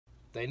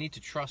they need to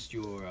trust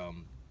your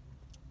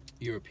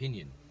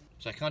opinion.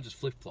 So I can't just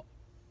flip-flop.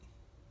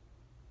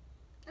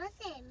 I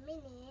said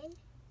minion.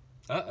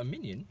 A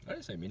minion? I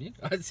didn't say minion.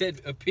 I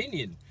said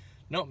opinion,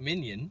 not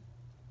minion.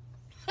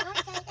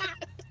 I said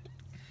that.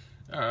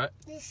 Alright.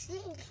 The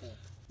slinky.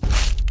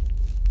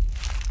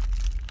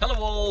 Hello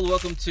all,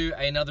 welcome to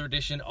another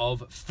edition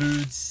of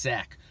Food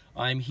Sack.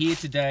 I'm here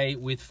today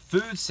with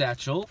Food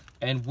Satchel,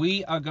 and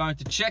we are going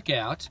to check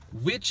out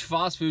which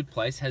fast food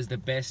place has the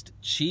best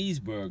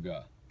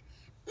cheeseburger.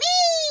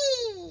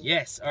 Me!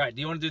 Yes, alright, do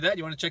you want to do that? Do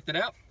you want to check that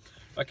out?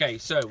 Okay,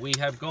 so we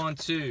have gone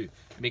to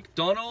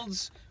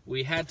McDonald's.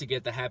 We had to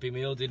get the Happy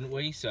Meal, didn't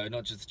we? So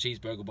not just the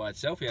cheeseburger by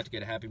itself, we had to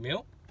get a Happy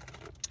Meal.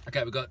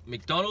 Okay, we've got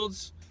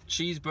McDonald's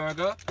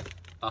cheeseburger,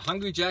 a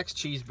Hungry Jack's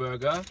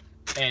cheeseburger,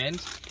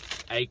 and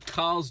a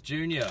Carl's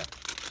Jr.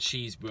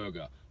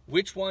 cheeseburger.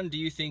 Which one do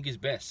you think is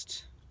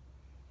best?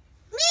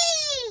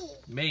 Me!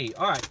 Me.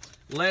 All right,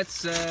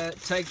 let's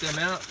take them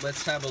out.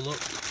 Let's have a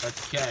look.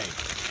 Okay,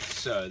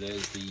 so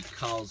there's the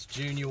Carl's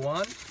Jr.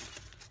 one.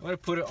 I'm going to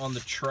put it on the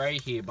tray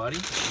here, buddy.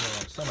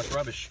 Oh, so much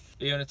rubbish.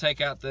 Are you going to take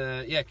out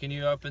the... Yeah, can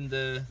you open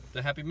the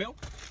Happy Meal?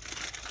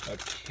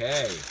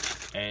 Okay,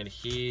 and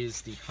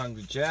here's the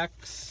Hungry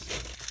Jack's.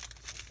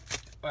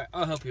 All right,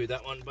 I'll help you with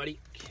that one, buddy.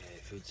 Okay,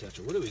 Food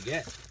Satchel. What do we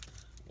get?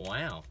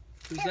 Wow.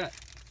 Who's that?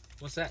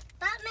 What's that?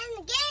 Batman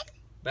again?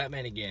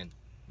 Batman again.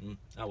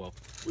 Oh well,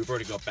 we've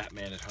already got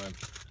Batman at home.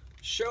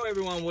 Show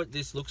everyone what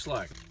this looks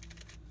like.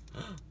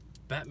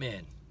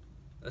 Batman.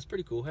 That's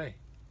pretty cool, hey?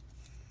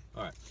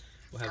 Alright,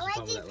 we'll have some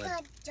fun with that later.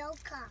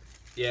 Joker.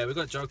 Yeah, we've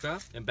got Joker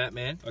and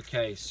Batman.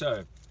 Okay,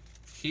 so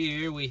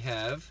here we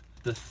have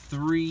the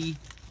 3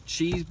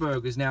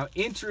 cheeseburgers. Now,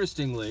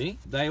 interestingly,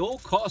 they all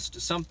cost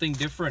something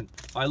different.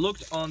 I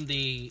looked on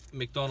the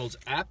McDonald's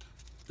app.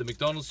 The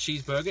McDonald's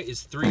cheeseburger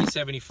is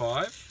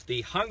 $3.75.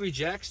 The Hungry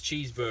Jack's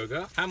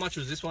cheeseburger, how much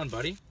was this one,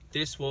 buddy?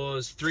 This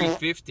was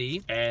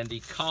 $3.50, and the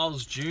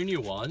Carl's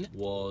Jr. one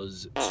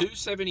was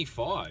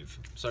 $2.75.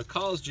 So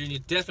Carl's Jr.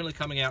 definitely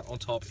coming out on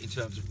top in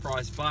terms of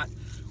price, but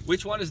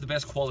which one is the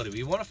best quality?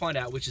 We want to find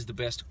out which is the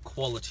best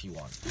quality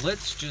one.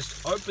 Let's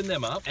just open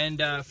them up, and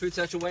Food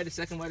Satchel, wait a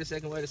second.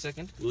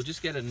 We'll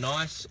just get a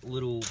nice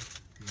little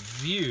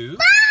view.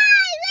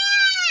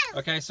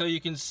 Okay, so you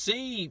can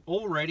see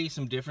already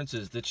some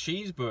differences. The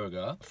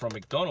cheeseburger from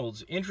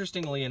McDonald's,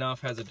 interestingly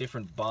enough, has a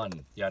different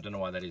bun. Yeah, I don't know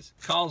why that is.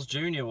 Carl's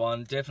Jr.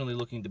 one, definitely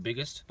looking the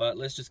biggest, but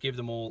let's just give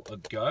them all a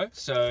go.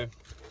 So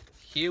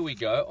here we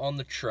go on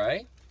the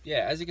tray.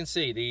 Yeah, as you can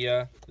see,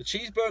 the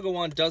cheeseburger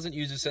one doesn't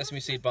use a sesame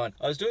seed bun.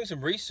 I was doing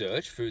some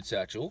research, Food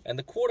Satchel, and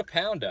the quarter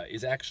pounder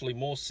is actually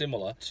more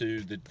similar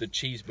to the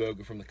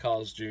cheeseburger from the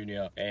Carl's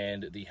Jr.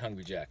 and the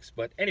Hungry Jack's.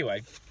 But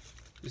anyway,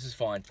 this is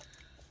fine.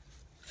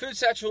 Food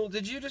Satchel,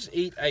 did you just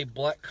eat a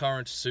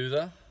blackcurrant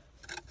soother?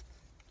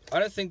 I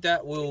don't think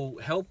that will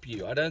help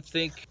you. I don't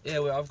think... Yeah,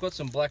 well, I've got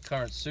some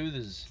blackcurrant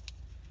soothers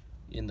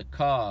in the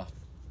car.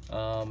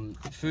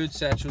 Food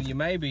Satchel, you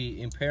may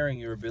be impairing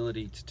your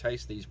ability to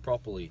taste these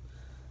properly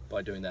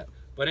by doing that.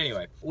 But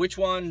anyway, which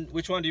one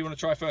do you want to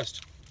try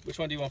first? Which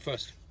one do you want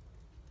first?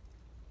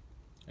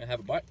 Yeah, have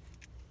a bite.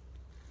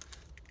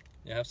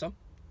 Yeah, have some.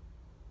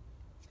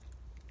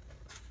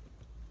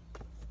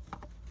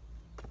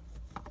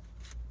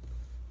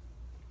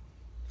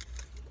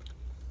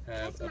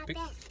 That's my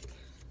best.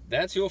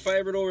 That's your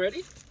favorite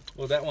already?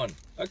 Well, that one.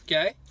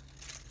 Okay.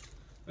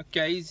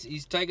 Okay,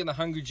 he's taking the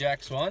Hungry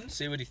Jack's one.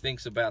 See what he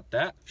thinks about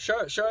that.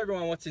 Show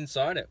everyone what's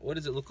inside it. What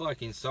does it look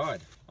like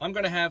inside? I'm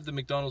going to have the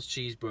McDonald's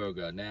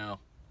cheeseburger. Now,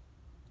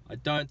 I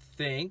don't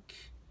think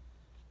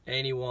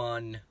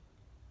anyone...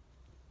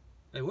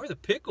 Hey, where are the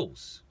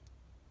pickles?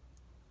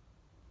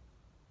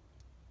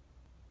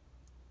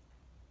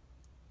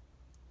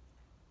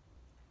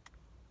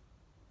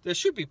 There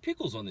should be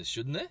pickles on this,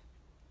 shouldn't there?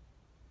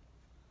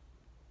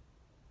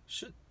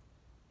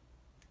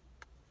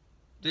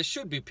 There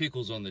should be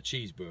pickles on the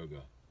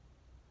cheeseburger.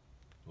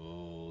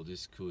 Oh,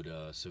 this could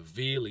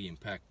severely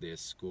impact their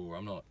score.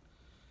 I'm not...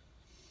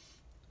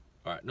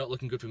 Alright, not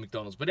looking good for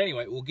McDonald's. But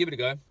anyway, we'll give it a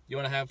go. You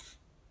want to have...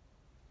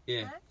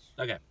 Yeah.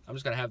 Okay, I'm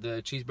just going to have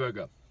the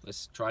cheeseburger.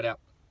 Let's try it out.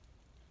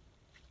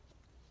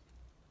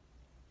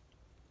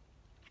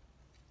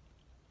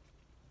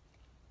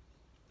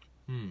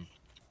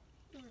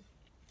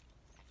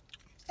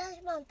 That's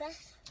my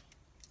best.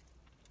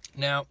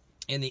 Now,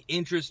 in the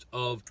interest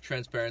of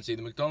transparency,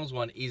 the McDonald's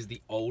one is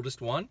the oldest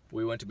one.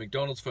 We went to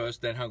McDonald's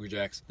first, then Hungry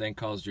Jack's, then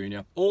Carl's Jr.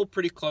 All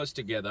pretty close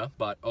together,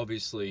 but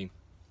obviously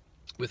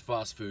with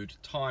fast food,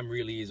 time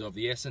really is of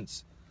the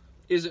essence.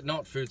 Is it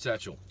not, Food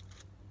Satchel?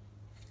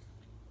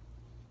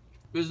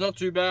 It's not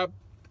too bad.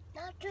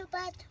 Not too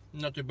bad.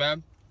 Not too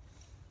bad.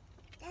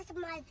 That's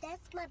my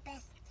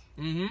best.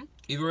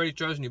 You've already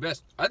chosen your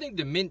best. I think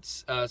the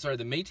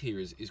the meat here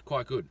is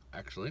quite good,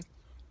 actually.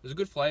 There's a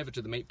good flavour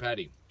to the meat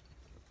patty.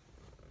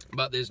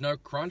 But there's no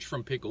crunch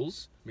from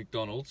pickles.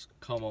 McDonald's,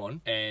 come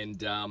on,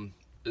 and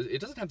it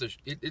doesn't have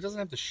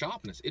the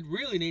sharpness. It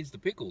really needs the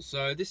pickles.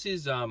 So this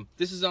is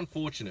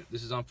unfortunate.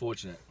 This is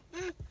unfortunate.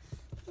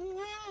 All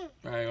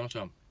right, you want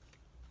some?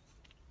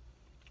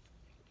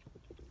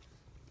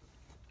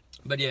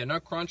 But yeah, no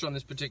crunch on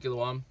this particular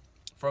one.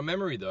 From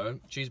memory though,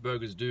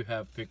 cheeseburgers do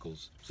have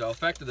pickles. So I'll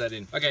factor that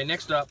in. Okay,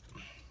 next up,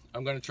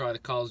 I'm gonna try the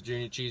Carl's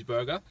Jr.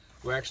 cheeseburger.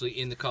 We're actually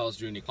in the Carl's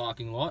Jr.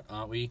 parking lot,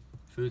 aren't we?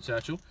 Food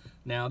Satchel.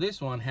 Now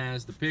this one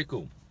has the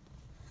pickle.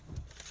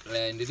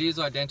 And it is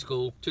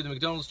identical to the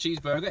McDonald's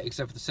cheeseburger,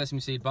 except for the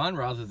sesame seed bun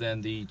rather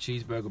than the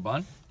cheeseburger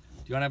bun. Do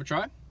you wanna have a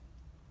try?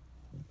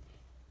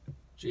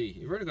 Gee,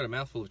 you've already got a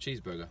mouthful of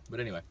cheeseburger. But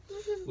anyway,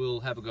 we'll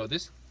have a go at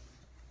this.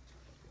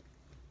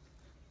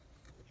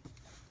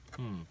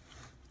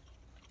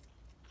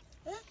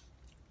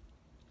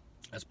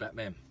 That's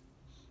Batman.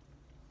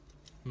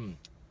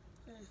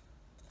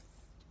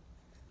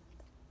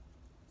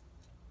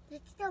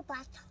 It's still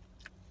bad.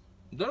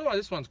 I don't know why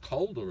this one's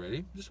cold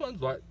already. This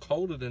one's like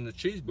colder than the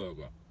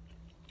cheeseburger.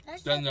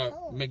 That's Than so the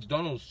cold.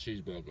 McDonald's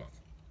cheeseburger.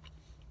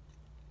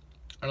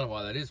 I don't know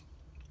why that is.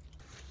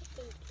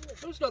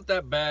 It's not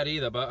that bad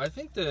either, but I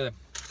think the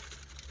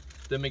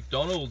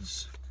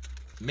McDonald's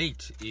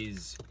meat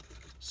is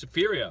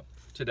superior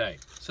today.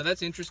 So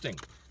that's interesting.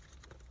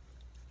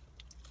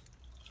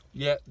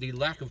 Yet the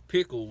lack of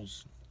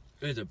pickles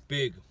is a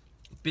big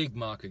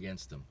mark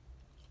against them.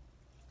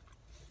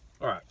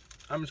 Alright,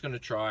 I'm just going to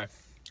try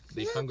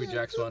the Hungry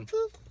Jack's one.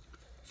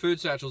 Food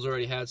Satchel's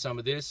already had some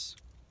of this.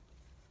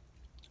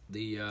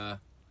 The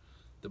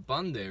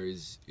bun there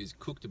is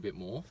cooked a bit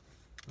more.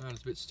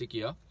 It's a bit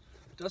stickier.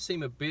 It does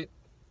seem a bit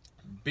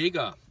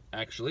bigger,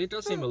 actually. It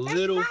does seem a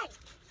little... Right.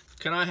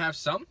 Can I have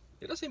some?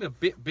 It does seem a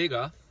bit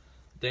bigger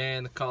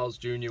than the Carl's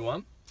Jr.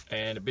 one.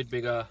 And a bit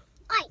bigger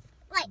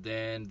Right.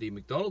 than the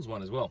McDonald's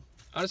one as well.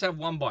 I just have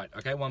one bite,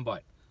 okay? One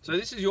bite. So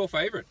this is your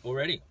favorite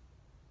already.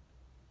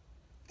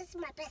 This is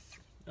my best.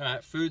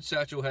 Alright, Food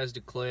Satchel has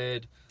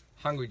declared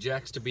Hungry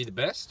Jack's to be the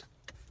best.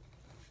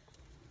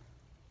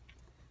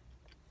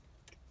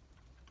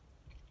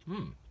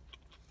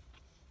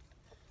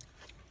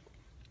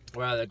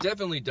 Wow, that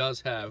definitely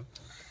does have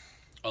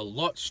a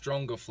lot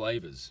stronger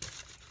flavors.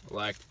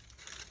 Like,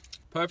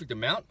 perfect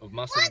amount of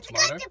mustard and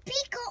What's tomato. got the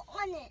pickle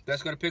on it?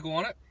 That's got a pickle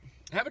on it.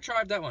 Have a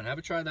try of that one. Have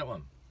a try of that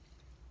one.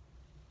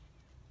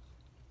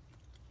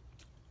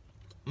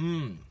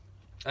 And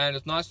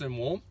it's nice and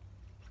warm.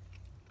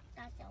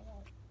 That's a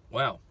one.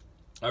 Wow.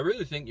 I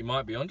really think you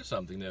might be onto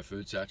something there,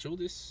 Food Satchel.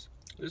 This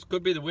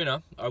could be the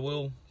winner. I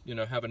will, you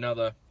know, have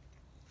another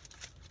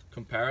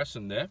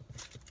comparison there.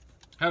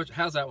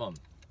 How's that one?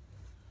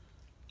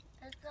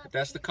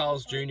 That's the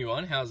Carl's Jr.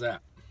 one. How's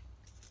that?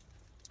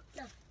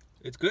 No.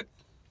 It's good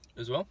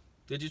as well.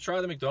 Did you try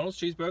the McDonald's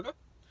cheeseburger?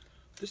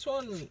 This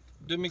one,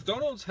 the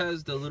McDonald's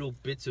has the little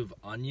bits of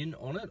onion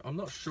on it. I'm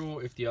not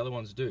sure if the other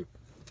ones do.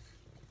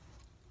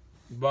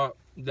 But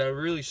they're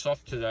really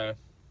soft today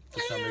for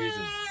some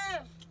reason.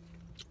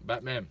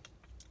 Batman.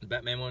 Does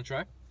Batman want to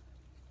try?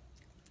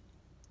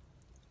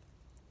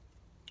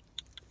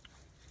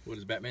 What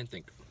does Batman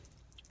think?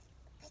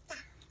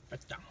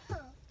 Better.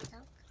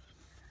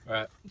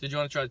 Alright, did you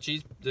want to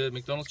try the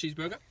McDonald's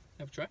cheeseburger?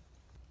 Have a try.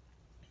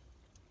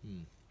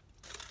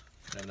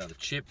 Have another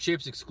chip.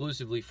 Chips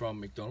exclusively from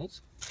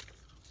McDonald's.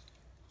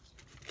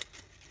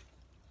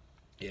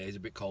 Yeah, he's a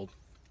bit cold.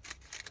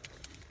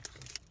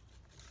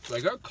 They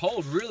go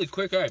cold really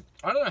quick, eh?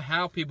 I don't know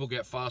how people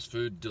get fast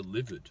food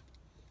delivered.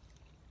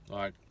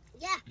 Like,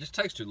 Yeah. it just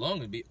takes too long.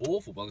 It'd be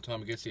awful by the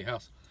time it gets to your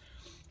house.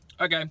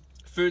 Okay,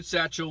 Food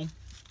Satchel.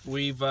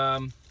 We've, yeah,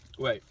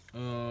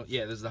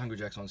 there's the Hungry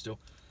Jack's one still.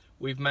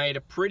 We've made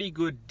a pretty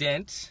good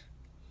dent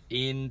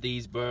in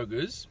these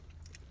burgers.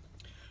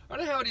 I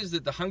don't know how it is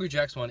that the Hungry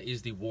Jack's one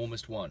is the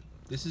warmest one.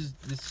 This is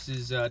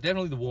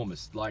definitely the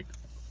warmest. Like,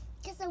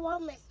 Just the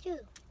warmest too.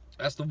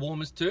 that's the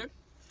warmest too.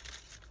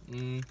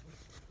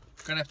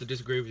 Gonna have to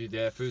disagree with you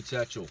there, Food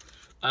Satchel.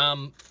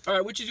 All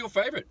right, which is your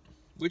favorite?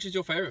 Which is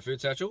your favorite,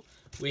 Food Satchel?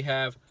 We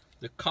have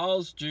the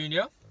Carl's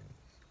Jr.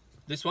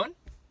 This one.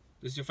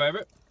 This is your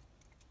favorite?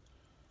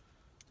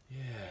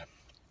 Yeah.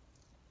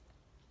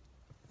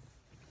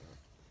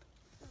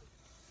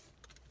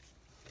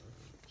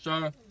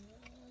 So,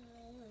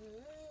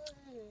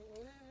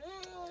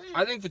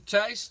 I think for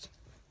taste,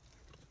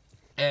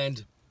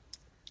 and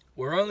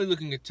we're only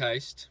looking at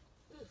taste,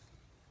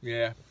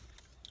 yeah,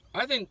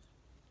 I think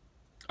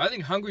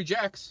Hungry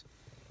Jack's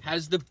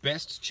has the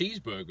best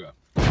cheeseburger.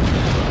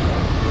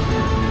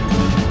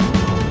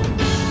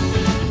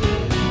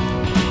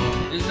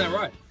 Isn't that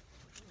right?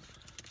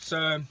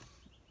 So,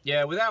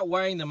 yeah, without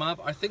weighing them up,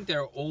 I think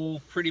they're all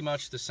pretty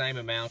much the same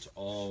amount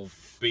of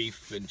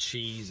beef and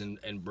cheese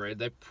and bread.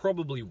 They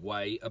probably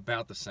weigh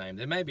about the same.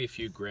 There may be a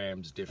few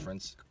grams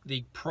difference.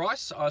 The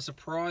price, I was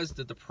surprised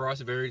that the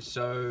price varied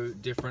so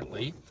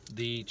differently.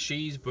 The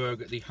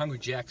cheeseburger, the Hungry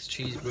Jack's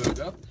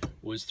cheeseburger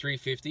was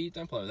 $3.50.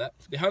 Don't play with that.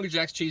 The Hungry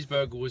Jack's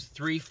cheeseburger was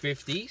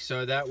 $3.50,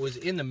 so that was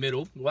in the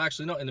middle. Well,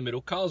 actually, not in the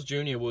middle. Carl's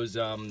Jr. was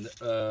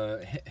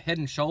head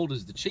and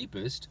shoulders the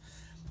cheapest,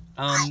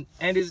 and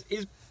is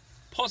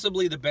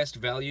possibly the best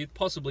value,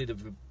 possibly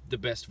the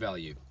best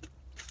value,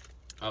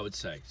 I would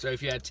say. So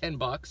if you had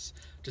 $10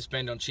 to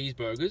spend on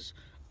cheeseburgers,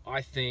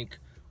 I think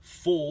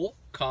 4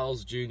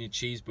 Carl's Jr.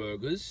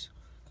 cheeseburgers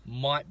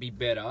might be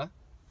better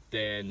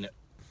than,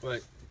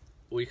 wait,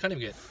 well, you can't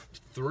even get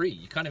 3.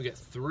 You can't even get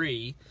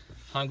 3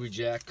 Hungry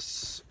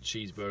Jack's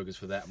cheeseburgers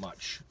for that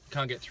much. You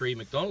can't get 3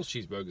 McDonald's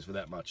cheeseburgers for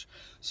that much.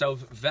 So if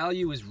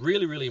value is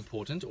really, really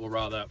important, or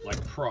rather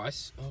like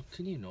price. Oh,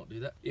 can you not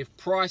do that? If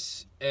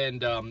price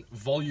and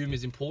volume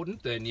is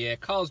important, then yeah,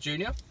 Carl's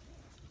Jr.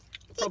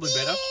 probably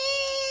better.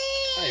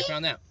 Hey, you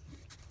found that.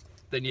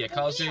 Then yeah,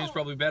 Carl's Jr. is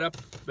probably better.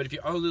 But if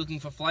you're only looking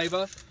for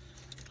flavor,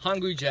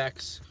 Hungry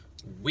Jack's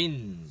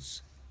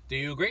wins. Do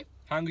you agree?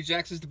 Hungry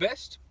Jack's is the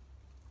best?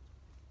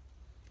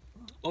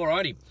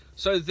 Alrighty.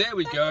 So there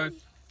we go.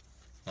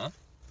 Huh?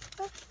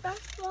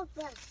 That's your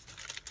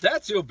best.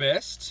 That's your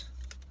best.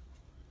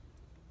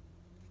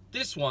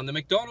 This one, the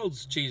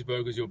McDonald's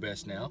cheeseburger, is your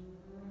best now.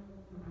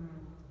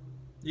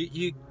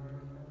 You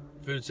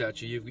Food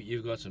Satchel,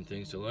 you've got some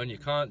things to learn. You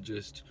can't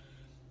just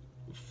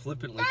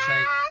flippantly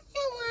change.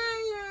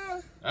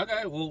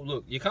 Okay, well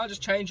look, you can't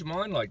just change your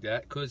mind like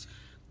that, because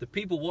the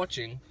people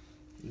watching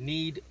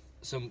need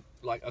some,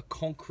 like, a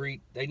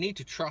concrete. They need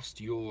to trust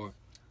your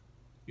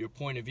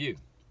point of view.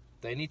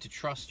 They need to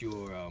trust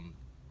your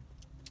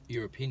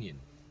opinion.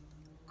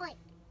 Oi.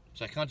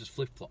 So I can't just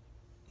flip flop.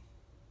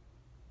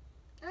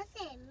 I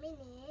said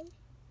minion.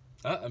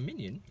 A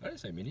minion? I didn't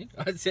say minion.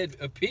 I said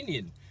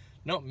opinion,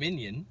 not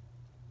minion.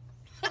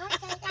 I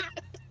said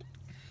that.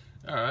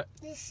 All right.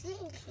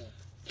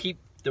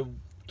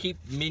 Keep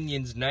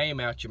Minion's name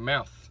out your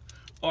mouth.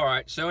 All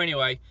right. So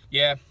anyway,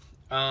 yeah.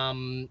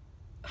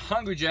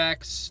 Hungry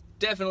Jack's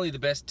definitely the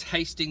best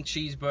tasting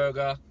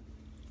cheeseburger.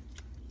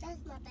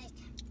 That's my best.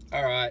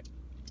 All right.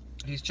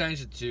 He's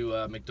changed it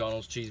to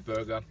McDonald's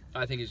cheeseburger.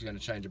 I think he's going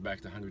to change it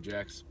back to Hungry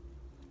Jack's.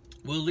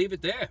 We'll leave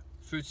it there.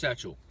 Food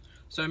Satchel.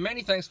 So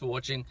many thanks for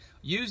watching.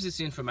 Use this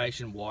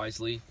information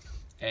wisely,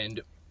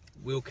 and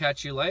we'll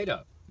catch you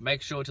later.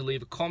 Make sure to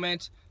leave a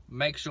comment.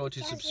 Make sure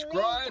to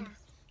subscribe.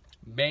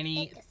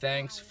 Many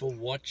thanks for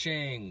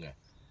watching.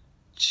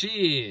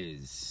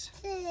 Cheers.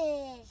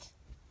 Cheers.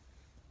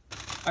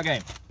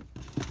 Okay.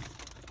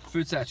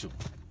 Food Satchel.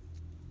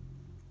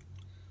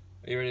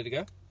 Are you ready to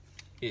go?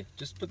 Here,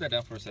 just put that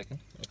down for a second.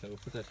 Okay, we'll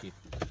put that here.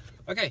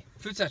 Okay,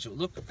 Food Satchel,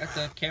 look at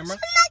the camera.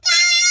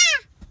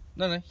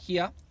 No,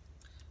 here.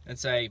 And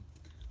say,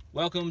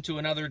 welcome to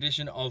another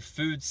edition of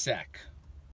Food Sack.